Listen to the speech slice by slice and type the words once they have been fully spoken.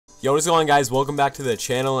Yo, what's going on, guys? Welcome back to the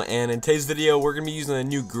channel, and in today's video we're going to be using a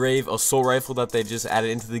new GRAV assault rifle that they just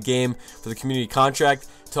added into the game for the community contract.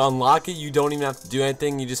 To unlock it, you don't even have to do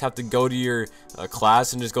anything. You just have to go to your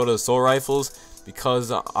class and just go to assault rifles,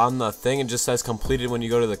 because on the thing it just says completed when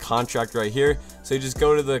you go to the contract right here. So you just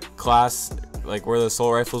go to the class, like where the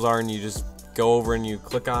assault rifles are, and you just go over and you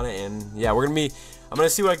click on it. And yeah, I'm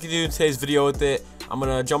gonna see what I can do in today's video with it. I'm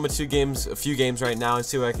gonna jump into a few games right now and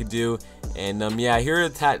see what I can do. And yeah, here are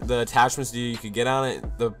the attachments you could get on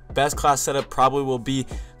it. The best class setup probably will be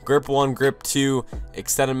grip 1, grip 2,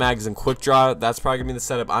 extended mags, and quick draw. That's probably gonna be the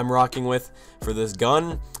setup I'm rocking with for this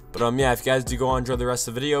gun. But yeah, if you guys do go on enjoy the rest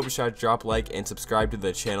of the video, be sure to drop a like and subscribe to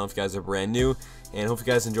the channel if you guys are brand new. And hope you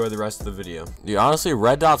guys enjoy the rest of the video. Dude, honestly,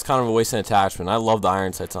 red dot's kind of a wasted attachment. I love the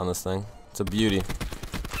iron sights on this thing. It's a beauty.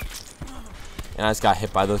 And I just got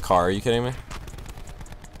hit by the car. Are you kidding me?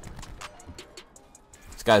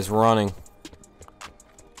 This guy's running.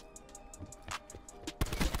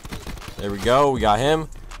 There we go. We got him.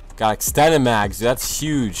 Got extended mags. That's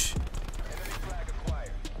huge.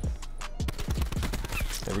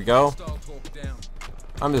 There we go.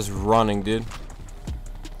 I'm just running, dude.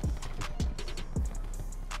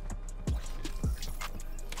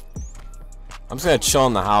 I'm just gonna chill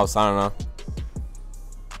in the house. I don't know.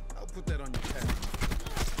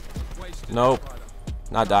 Nope.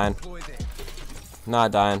 Not dying.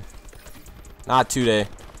 Not dying. Not today.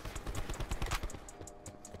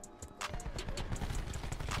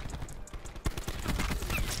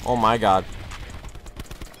 Oh my god.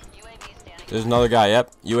 There's another guy.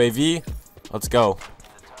 Yep. UAV. Let's go.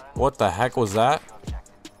 What the heck was that?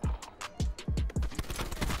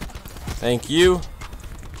 Thank you.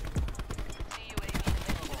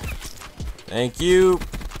 Thank you.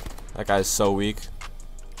 That guy's so weak.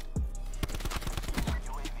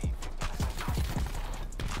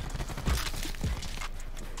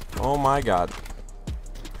 Oh my god.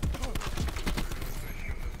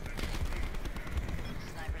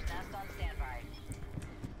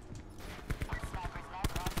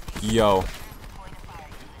 Yo.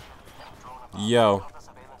 Yo.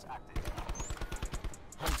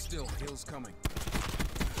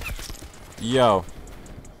 Yo.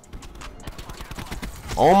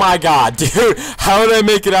 Oh my god, dude. How did I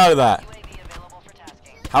make it out of that?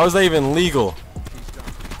 How is that even legal?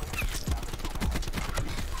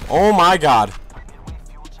 Oh my god.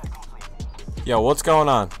 Yo, what's going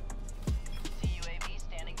on?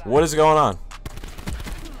 What is going on?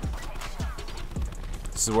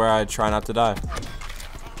 This is where I try not to die.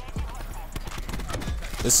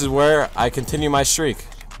 This is where I continue my streak.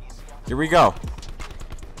 Here we go.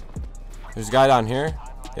 There's a guy down here.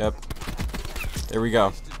 Yep. There we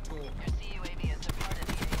go.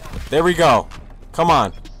 There we go. Come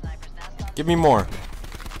on. Give me more.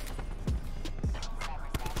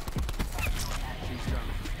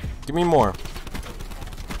 Give me more.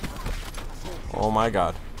 Oh my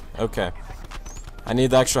god. Okay. I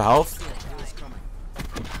need the extra health.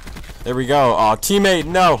 There we go. Oh, teammate,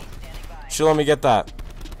 no. Should let me get that.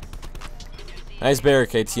 Nice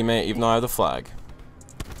barricade, teammate, even though I have the flag.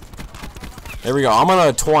 There we go. I'm on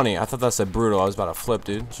a 20. I thought that said brutal. I was about to flip,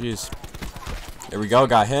 dude. Jeez. There we go.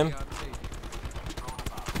 Got him.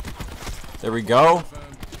 There we go.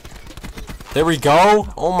 There we go.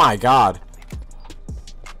 Oh my god.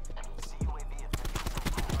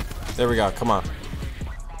 There we go. Come on.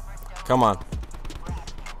 Come on.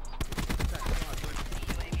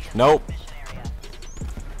 Nope.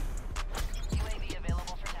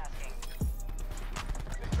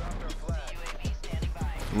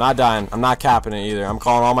 I'm not dying. I'm not capping it either. I'm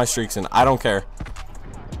calling all my streaks in. I don't care.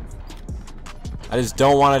 I just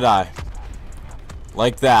don't want to die.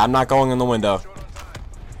 Like that. I'm not going in the window.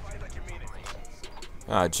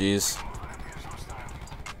 Ah, jeez.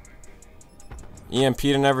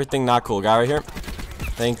 EMP'd and everything. Not cool. Guy right here.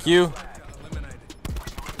 Thank you.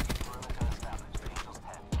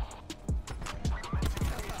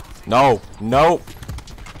 No. No.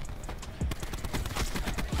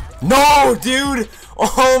 No, dude.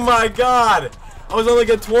 Oh my god. I was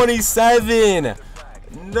only at 27.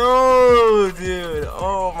 No, dude.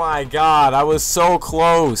 Oh my god. I was so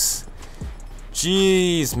close.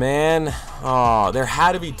 Jeez, man. Oh, there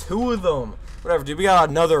had to be 2 of them. Whatever, dude. We got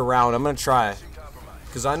another round. I'm going to try.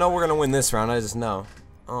 Because I know we're going to win this round. I just know.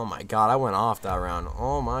 Oh my god. I went off that round.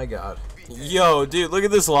 Oh my god. Yo, dude. Look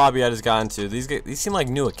at this lobby I just got into. These seem like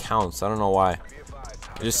new accounts. I don't know why.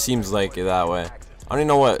 It just seems like it that way. I don't even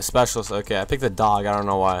know what specialist. Okay, I picked the dog. I don't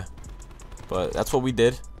know why. But that's what we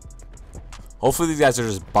did. Hopefully these guys are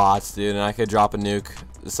just bots, dude, and I could drop a nuke.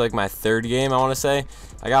 It's like my 3rd game, I want to say.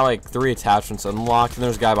 I got like 3 attachments unlocked, and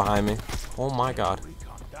there's a guy behind me. Oh my god.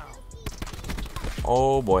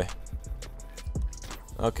 Oh boy.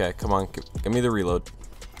 Okay, come on, give me the reload.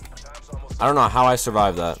 I don't know how I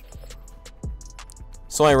survived that.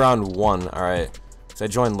 It's only round 1, alright. Because I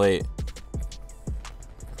joined late.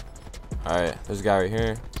 Alright, there's a guy right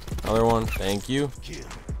here. Another one, thank you.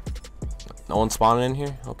 No one spawning in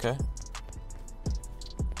here? Okay.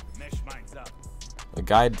 The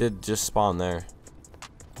guy did just spawn there.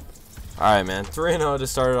 Alright, man. 3-0 to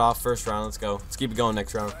start it off first round. Let's go. Let's keep it going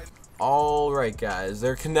next round. Alright, guys.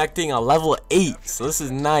 They're connecting a level 8. So this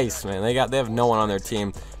is nice, man. They have no one on their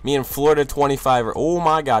team. Me and Florida 25. Oh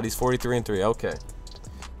my god, he's 43-3. Okay.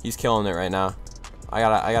 He's killing it right now. I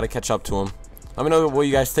gotta catch up to him. Let me know what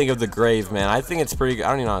you guys think of the grave, man. I think it's pretty good.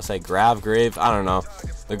 I don't even know how to say grave. I don't know.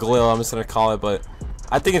 The GALIL, I'm just gonna call it, but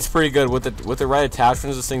I think it's pretty good with the right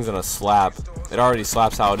attachments. This thing's gonna slap. It already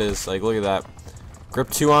slaps how it is. Like, look at that. Grip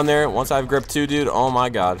 2 on there. Once I have grip 2, dude, oh my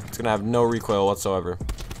god, it's gonna have no recoil whatsoever.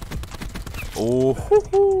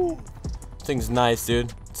 Oh, thing's nice,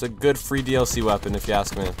 dude. It's a good free DLC weapon, if you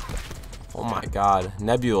ask me. Oh my god,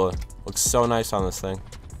 Nebula looks so nice on this thing,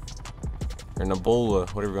 or Nebula,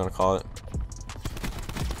 whatever you want to call it.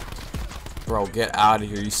 Bro, get out of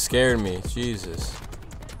here! You scared me, Jesus.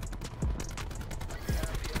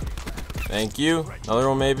 Thank you. Another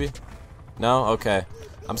one, maybe? No? Okay.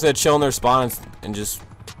 I'm just gonna chill in their spawn and just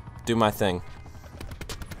do my thing.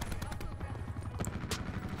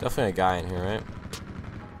 Definitely a guy in here, right?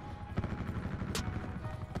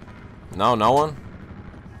 No, no one?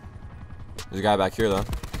 There's a guy back here, though.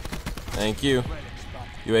 Thank you.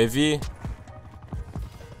 UAV.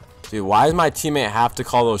 Dude, why does my teammate have to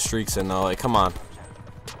call those streaks in, though? Like, come on.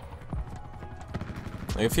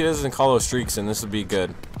 Like, if he doesn't call those streaks in, this would be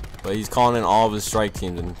good. But he's calling in all of his strike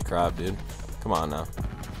teams and crap, dude. Come on now.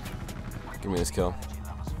 Give me this kill.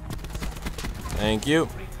 Thank you.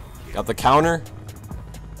 Got the counter.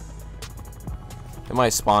 They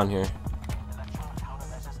might spawn here.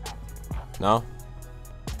 No?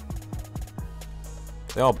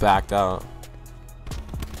 They all backed out.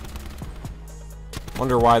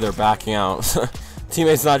 Wonder why they're backing out.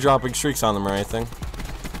 Teammates not dropping streaks on them or anything.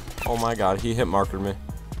 Oh my god, he hit marked me.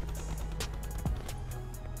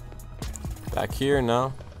 Back here,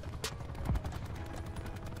 no.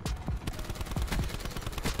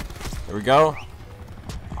 There we go.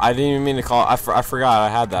 I didn't even mean to call. I forgot I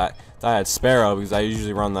had that. I had Sparrow because I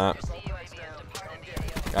usually run that.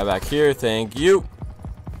 Guy back here, thank you.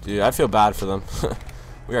 Dude, I feel bad for them.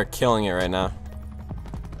 We are killing it right now.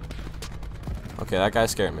 Okay, that guy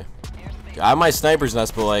scared me. I have my sniper's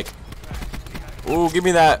nest, but like, ooh, give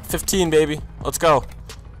me that 15, baby. Let's go.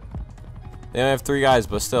 They only have 3 guys,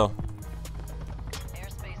 but still.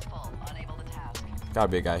 Gotta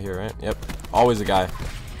be a guy here, right? Yep. Always a guy.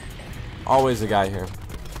 Always a guy here.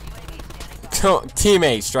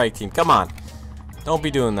 Teammate, strike team. Come on. Don't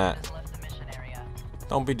be doing that.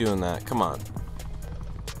 Don't be doing that. Come on.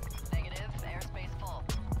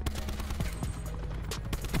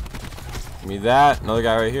 Give me that. Another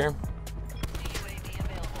guy right here.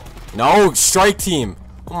 No, strike team.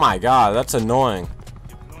 Oh my god, that's annoying.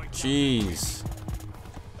 Jeez.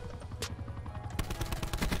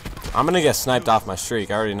 I'm gonna get sniped off my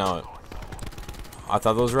streak. I already know it. I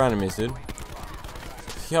thought those were enemies, dude.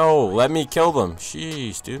 Yo, let me kill them.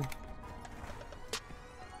 Sheesh, dude.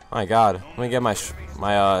 My god. Let me get my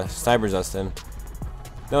sniper's nest in.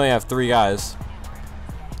 They only have 3 guys.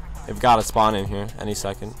 They've got to spawn in here any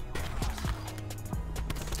second.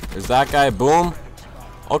 There's that guy. Boom.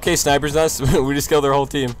 Okay, sniper's nest. We just killed their whole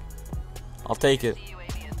team. I'll take it.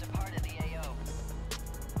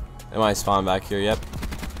 They might spawn back here. Yep.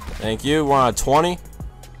 Thank you. We're on a 20.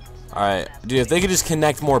 Alright. Dude, if they could just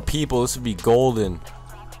connect more people, this would be golden.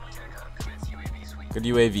 Good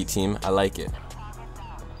UAV team. I like it.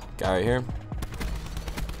 Guy right here.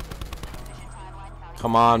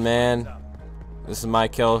 Come on, man. This is my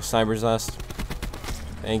kill. Sniper's nest.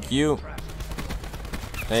 Thank you.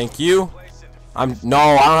 Thank you. No,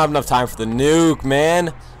 I don't have enough time for the nuke,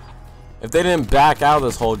 man. If they didn't back out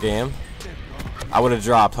this whole game, I would have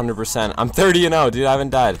dropped 100%. I'm 30-0, dude. I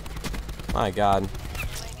haven't died. My god.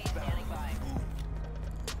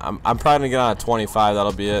 I'm probably gonna get on a 25.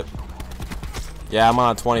 That'll be it. Yeah, I'm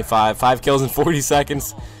on a 25. 5 kills in 40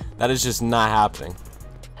 seconds. That is just not happening.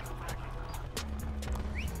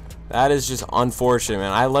 That is just unfortunate,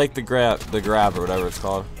 man. I like the grab or whatever it's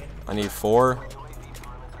called. I need 4.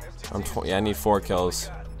 Yeah, I need 4 kills.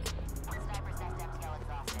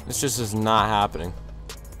 This just is not happening.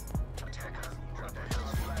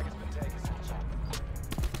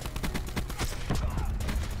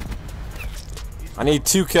 I need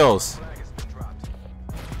 2 kills.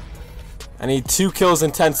 I need 2 kills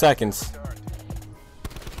in 10 seconds.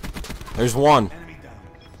 There's one.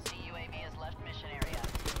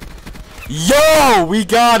 Yo, we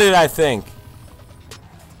got it, I think.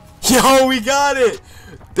 Yo, we got it.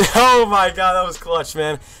 Oh my god, that was clutch,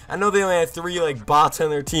 man. I know they only had 3 like bots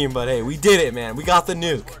on their team, but hey, we did it, man. We got the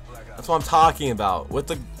nuke. That's what I'm talking about with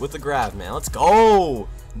the grav, man. Let's go.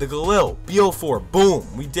 The GALIL BO4,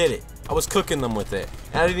 boom, we did it. I was cooking them with it,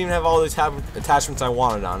 and I didn't even have all the attachments I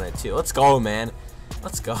wanted on it too. Let's go, man.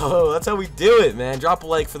 Let's go. That's how we do it, man. Drop a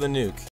like for the nuke.